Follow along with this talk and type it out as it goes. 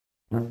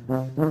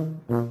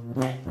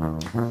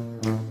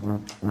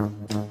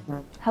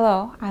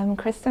Hello, I'm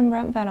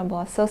Brent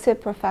Venable,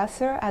 Associate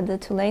Professor at the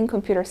Tulane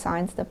Computer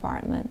Science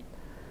Department.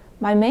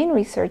 My main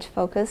research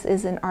focus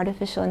is in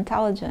artificial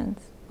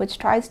intelligence, which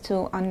tries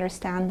to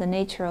understand the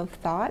nature of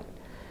thought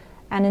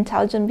and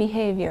intelligent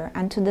behavior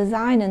and to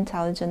design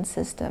intelligent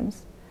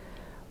systems.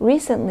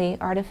 Recently,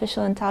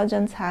 artificial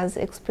intelligence has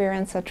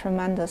experienced a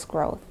tremendous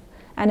growth,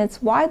 and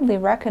it's widely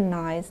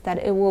recognized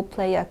that it will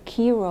play a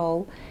key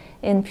role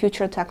in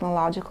future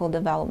technological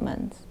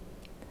developments.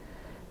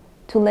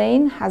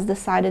 Tulane has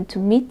decided to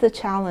meet the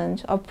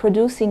challenge of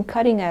producing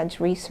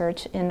cutting-edge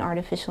research in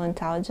artificial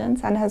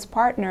intelligence and has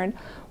partnered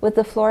with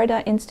the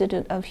Florida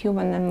Institute of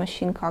Human and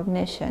Machine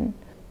Cognition.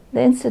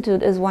 The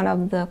institute is one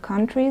of the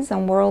country's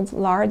and world's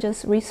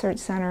largest research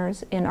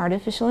centers in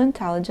artificial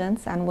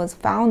intelligence and was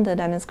founded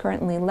and is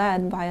currently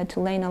led by a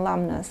Tulane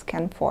alumnus,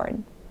 Ken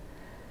Ford.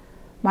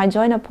 My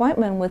joint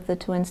appointment with the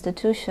two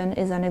institutions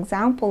is an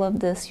example of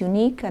this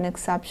unique and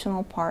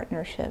exceptional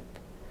partnership,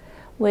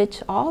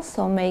 which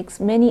also makes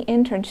many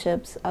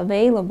internships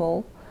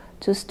available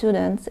to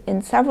students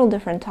in several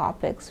different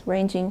topics,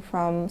 ranging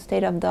from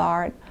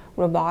state-of-the-art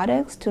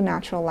robotics to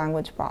natural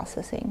language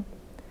processing.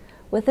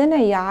 Within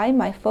AI,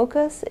 my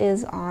focus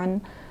is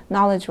on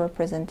knowledge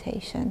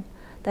representation.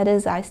 That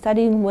is, I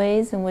study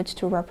ways in which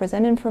to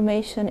represent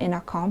information in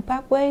a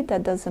compact way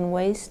that doesn't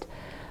waste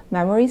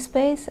memory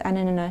space and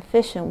in an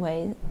efficient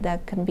way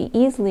that can be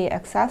easily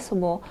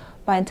accessible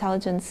by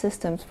intelligent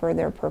systems for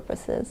their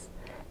purposes.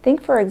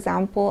 Think, for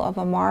example, of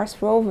a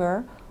Mars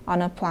rover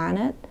on a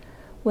planet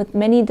with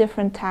many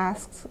different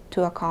tasks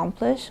to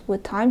accomplish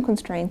with time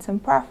constraints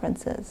and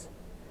preferences.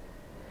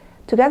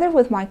 Together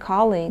with my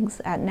colleagues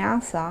at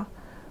NASA,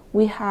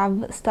 we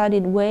have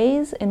studied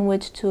ways in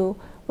which to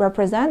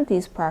represent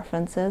these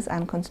preferences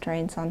and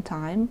constraints on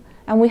time,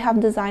 and we have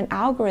designed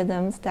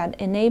algorithms that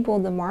enable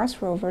the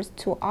Mars rovers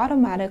to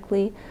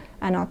automatically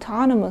and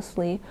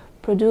autonomously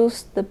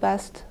produce the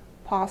best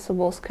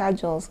possible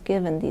schedules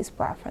given these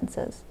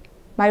preferences.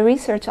 My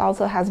research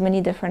also has many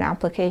different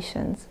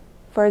applications.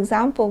 For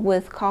example,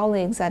 with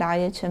colleagues at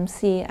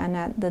IHMC and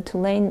at the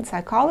Tulane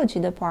Psychology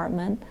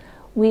Department,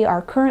 we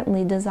are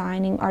currently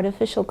designing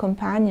artificial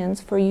companions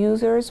for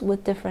users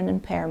with different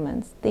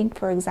impairments. Think,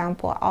 for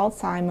example,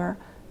 Alzheimer's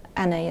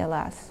and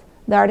ALS.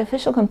 The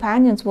artificial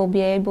companions will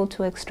be able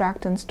to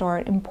extract and store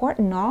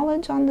important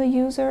knowledge on the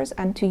users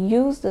and to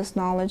use this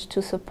knowledge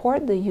to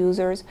support the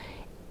users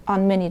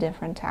on many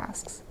different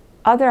tasks.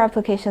 Other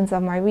applications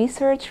of my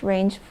research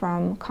range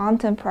from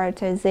content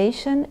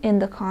prioritization in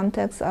the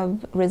context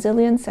of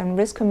resilience and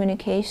risk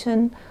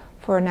communication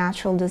for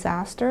natural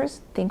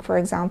disasters. Think, for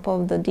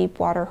example, of the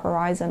Deepwater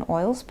Horizon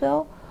oil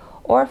spill,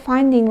 or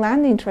finding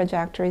landing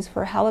trajectories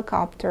for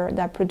helicopters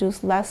that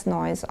produce less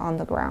noise on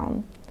the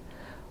ground.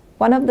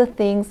 One of the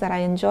things that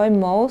I enjoy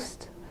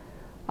most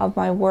of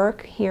my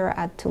work here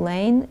at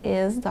Tulane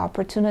is the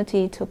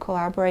opportunity to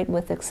collaborate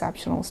with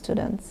exceptional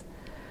students.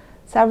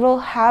 Several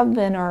have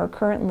been or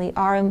currently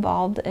are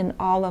involved in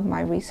all of my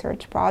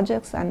research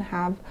projects and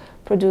have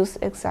produced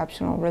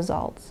exceptional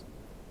results.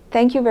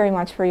 Thank you very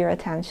much for your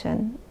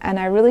attention, and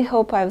I really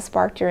hope I've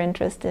sparked your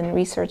interest in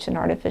research in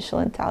artificial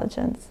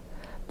intelligence.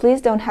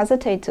 Please don't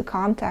hesitate to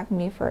contact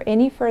me for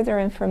any further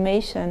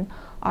information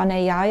on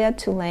AI at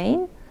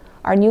Tulane,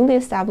 our newly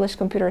established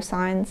computer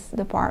science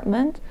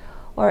department,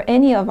 or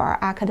any of our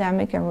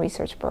academic and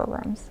research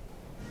programs.